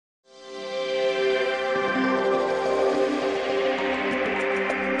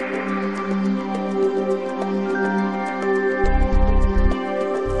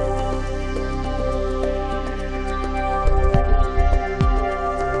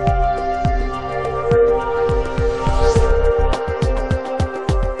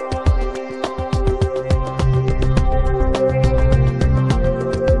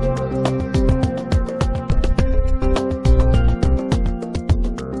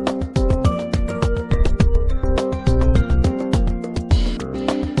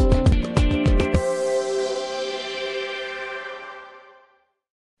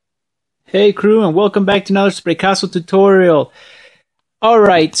Hey crew, and welcome back to another Spraycasso tutorial.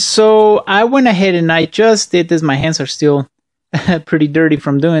 Alright, so I went ahead and I just did this. My hands are still pretty dirty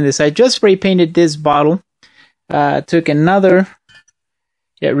from doing this. I just spray painted this bottle. Took another...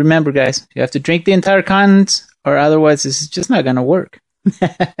 Yeah, remember guys, you have to drink the entire contents or otherwise this is just not gonna work.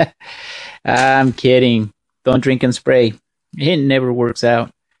 I'm kidding. Don't drink and spray. It never works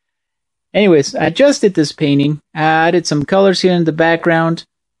out. Anyways, I just did this painting. I added some colors here in the background.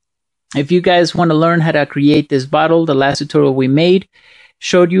 If you guys want to learn how to create this bottle, the last tutorial we made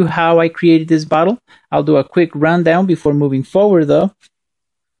showed you how I created this bottle. I'll do a quick rundown before moving forward though.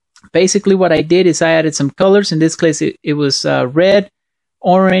 Basically what I did is I added some colors. In this case it was red,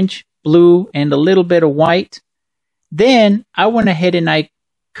 orange, blue, and a little bit of white. Then I went ahead and I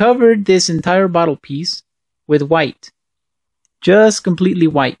covered this entire bottle piece with white. Just completely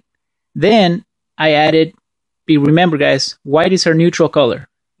white. Then I added, remember guys, white is our neutral color.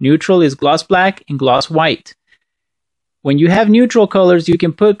 Neutral is gloss black and gloss white. When you have neutral colors, you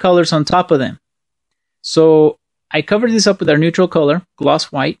can put colors on top of them. So I covered this up with our neutral color, gloss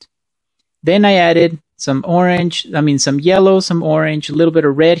white. Then I added some orange, some yellow, some orange, a little bit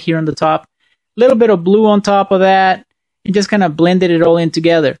of red here on the top, a little bit of blue on top of that, and just kind of blended it all in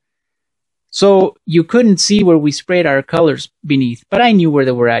together. So you couldn't see where we sprayed our colors beneath, but I knew where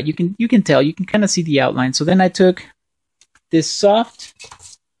they were at. You can tell, you can kind of see the outline. So then I took this soft,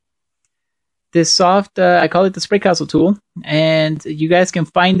 I call it the Spraycasso tool, and you guys can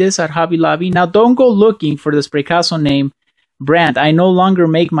find this at Hobby Lobby. Now don't go looking for the Spraycasso name brand. I no longer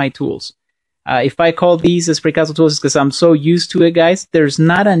make my tools. If I call these the Spraycasso tools, it's because I'm so used to it, guys. There's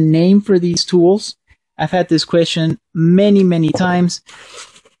not a name for these tools. I've had this question many times.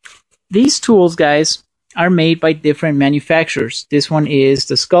 These tools, guys, are made by different manufacturers. This one is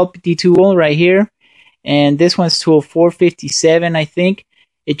the Sculpey tool right here, and this one's tool 457, I think.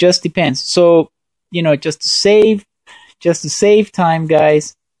 It just depends. So, just to save time,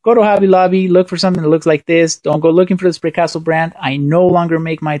 guys, go to Hobby Lobby, look for something that looks like this. Don't go looking for the Spraycasso brand. I no longer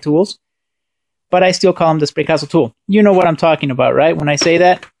make my tools, but I still call them the Spraycasso tool. You know what I'm talking about, right? When I say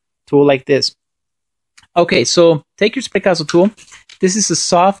that, tool like this. Okay, so take your Spraycasso tool. This is a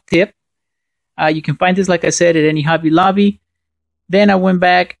soft tip. You can find this, like I said, at any Hobby Lobby. Then I went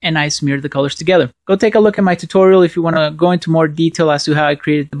back and I smeared the colors together. Go take a look at my tutorial if you want to go into more detail as to how I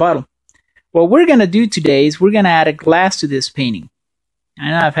created the bottle. What we're going to do today is we're going to add a glass to this painting.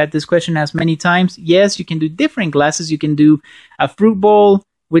 I know I've had this question asked many times. Yes, you can do different glasses. You can do a fruit bowl.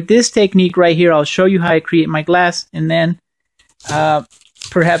 With this technique right here, I'll show you how I create my glass. And then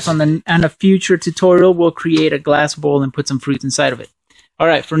perhaps on a future tutorial, we'll create a glass bowl and put some fruits inside of it. All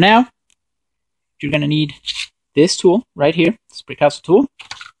right, for now, you're going to need this tool right here, Spraycasso tool,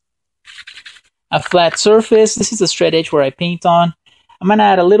 a flat surface. This is the straight edge where I paint on. I'm going to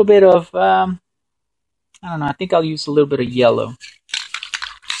add a little bit of, I don't know, I think I'll use a little bit of yellow.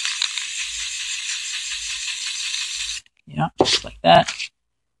 Yeah, just like that.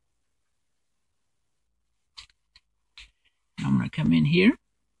 I'm going to come in here.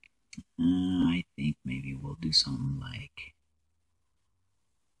 I think maybe we'll do something like...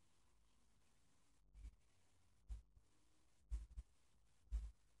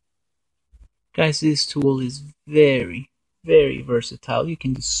 Guys, this tool is very versatile. You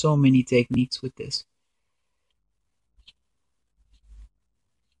can do so many techniques with this.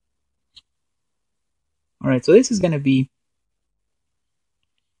 Alright, so this is going to be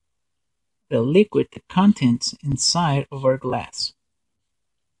the liquid, the contents inside of our glass.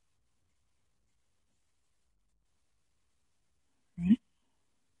 Alright.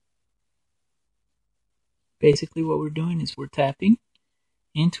 Basically what we're doing is we're tapping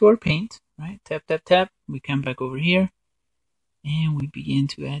into our paint. Right, tap, tap, tap. We come back over here and we begin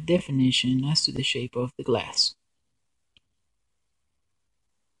to add definition as to the shape of the glass.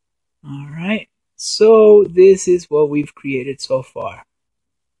 All right, so this is what we've created so far.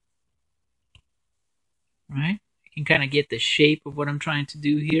 Right, you can kind of get the shape of what I'm trying to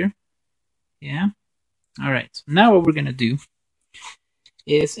do here. Yeah. All right, so now what we're gonna do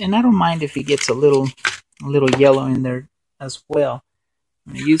is, and I don't mind if it gets a little yellow in there as well.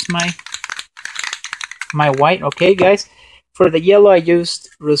 I'm gonna use my white. Okay guys, for the yellow I used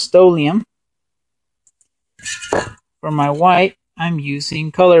Rust-Oleum. For my white I'm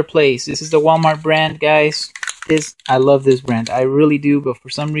using Color Place. This is the Walmart brand, guys. I love this brand, I really do, but for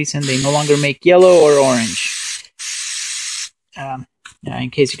some reason they no longer make yellow or orange. In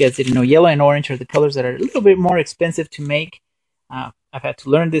case you guys didn't know, yellow and orange are the colors that are a little bit more expensive to make. I've had to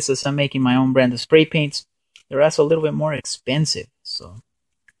learn this as I'm making my own brand of spray paints. They're also a little bit more expensive, so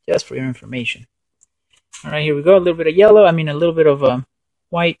just for your information. All right, here we go. A little bit of yellow. A little bit of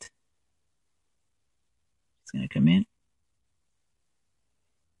white. It's going to come in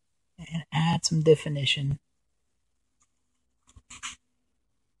and add some definition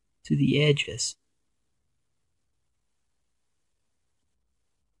to the edges.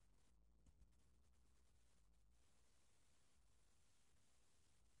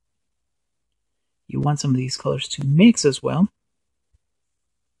 You want some of these colors to mix as well.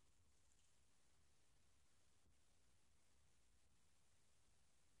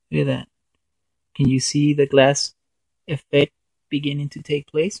 Look at that. Can you see the glass effect beginning to take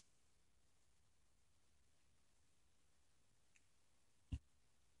place?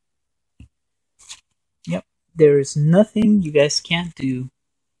 Yep, there is nothing you guys can't do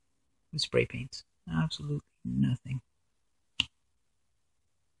with spray paints. Absolutely nothing.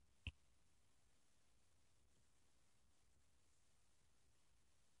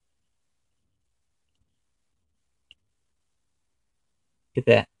 Look at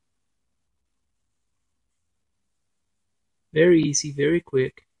that. Very easy, very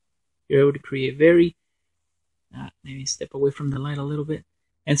quick. You're able to create very... maybe step away from the light a little bit.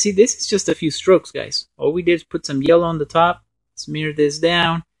 And see, this is just a few strokes, guys. All we did is put some yellow on the top, smear this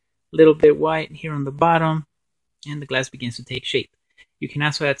down, a little bit white here on the bottom, and the glass begins to take shape. You can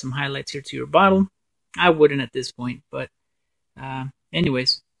also add some highlights here to your bottle. I wouldn't at this point, but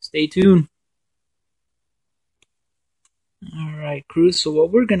anyways, stay tuned. Alright, crew, so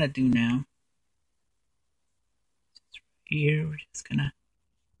what we're going to do now, here, we're just going to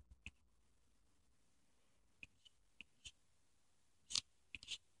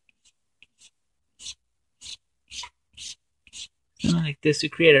like this to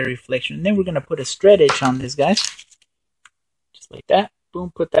create a reflection. And then we're going to put a straight edge on this, guys. Just like that.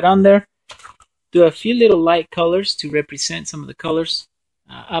 Boom, put that on there. Do a few little light colors to represent some of the colors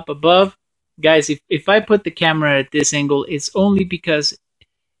up above. Guys, if I put the camera at this angle, it's only because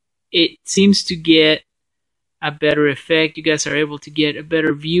it seems to get a better effect. You guys are able to get a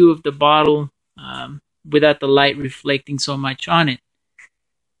better view of the bottle without the light reflecting so much on it.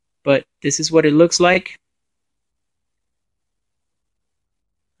 But this is what it looks like.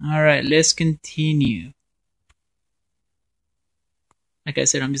 Alright, let's continue. Like I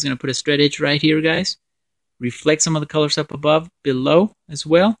said, I'm just going to put a straight edge right here, guys. Reflect some of the colors up above, below as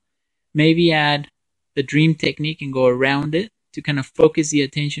well. Maybe add the dream technique and go around it to kind of focus the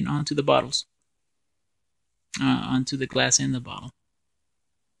attention onto the bottles. Onto the glass in the bottle.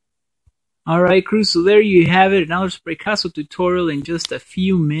 Alright, crew, so there you have it. Another Spraycasso tutorial in just a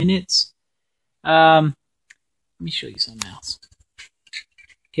few minutes. Let me show you something else.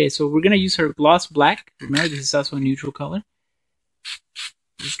 Okay, so we're going to use our gloss black. Remember, this is also a neutral color.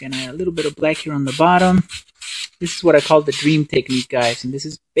 Just going to add a little bit of black here on the bottom. This is what I call the dream technique, guys. And this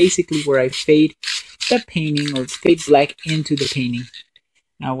is basically where I fade the painting or fade black into the painting.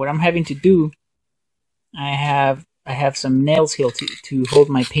 Now, what I'm having to do, I have some nails here to hold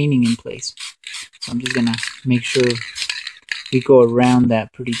my painting in place. So I'm just going to make sure we go around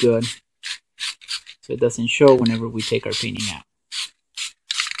that pretty good so it doesn't show whenever we take our painting out.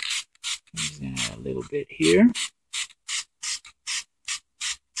 I'm just going to add a little bit here.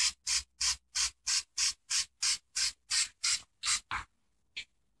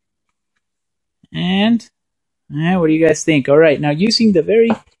 And what do you guys think? All right, now using the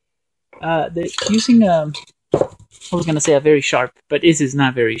very, I was going to say a very sharp, but this is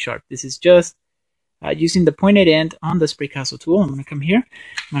not very sharp. This is just using the pointed end on the Spraycasso tool. I'm going to come here.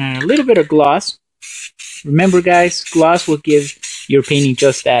 I'm going to add a little bit of gloss. Remember, guys, gloss will give your painting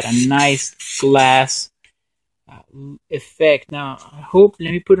just that, a nice glass effect. Now, I hope, let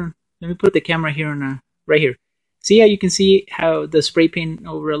me put the camera here on right here. See how you can see how the spray paint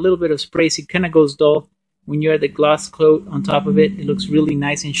over a little bit of spray, so it kind of goes dull. When you add the gloss coat on top of it, it looks really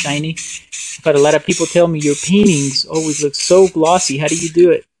nice and shiny. I've had a lot of people tell me your paintings always look so glossy. How do you do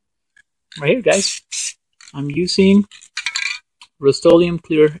it? Right here, guys. I'm using Rust-Oleum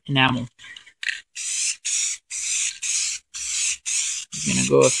clear enamel. I'm gonna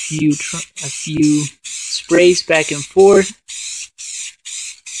go a few sprays back and forth.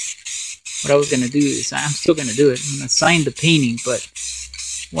 What I was gonna do is, I'm still gonna do it. I'm gonna sign the painting, but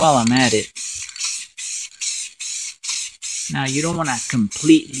while I'm at it, now you don't want to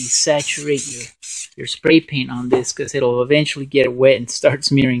completely saturate your spray paint on this, because it'll eventually get wet and start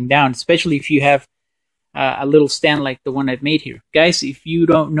smearing down, especially if you have a little stand like the one I've made here. Guys, if you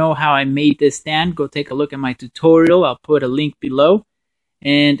don't know how I made this stand, go take a look at my tutorial. I'll put a link below.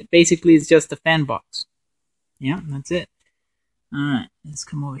 And basically it's just a fan box. Yeah, that's it. Alright, let's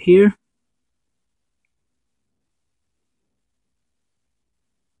come over here.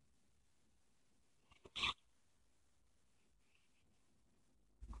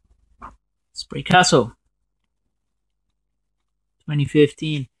 Spraycasso.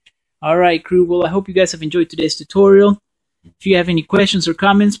 2015. All right, crew. Well, I hope you guys have enjoyed today's tutorial. If you have any questions or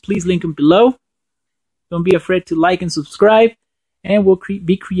comments, please link them below. Don't be afraid to like and subscribe, and we'll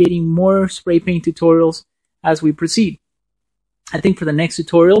be creating more spray paint tutorials as we proceed. I think for the next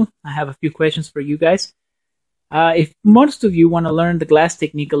tutorial, I have a few questions for you guys. If most of you want to learn the glass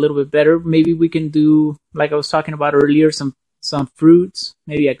technique a little bit better, maybe we can do, like I was talking about earlier, some fruits,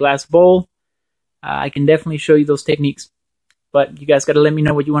 maybe a glass bowl. I can definitely show you those techniques, but you guys got to let me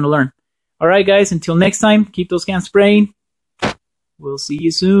know what you want to learn. All right, guys, until next time, keep those cans spraying. We'll see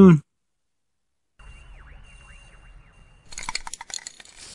you soon.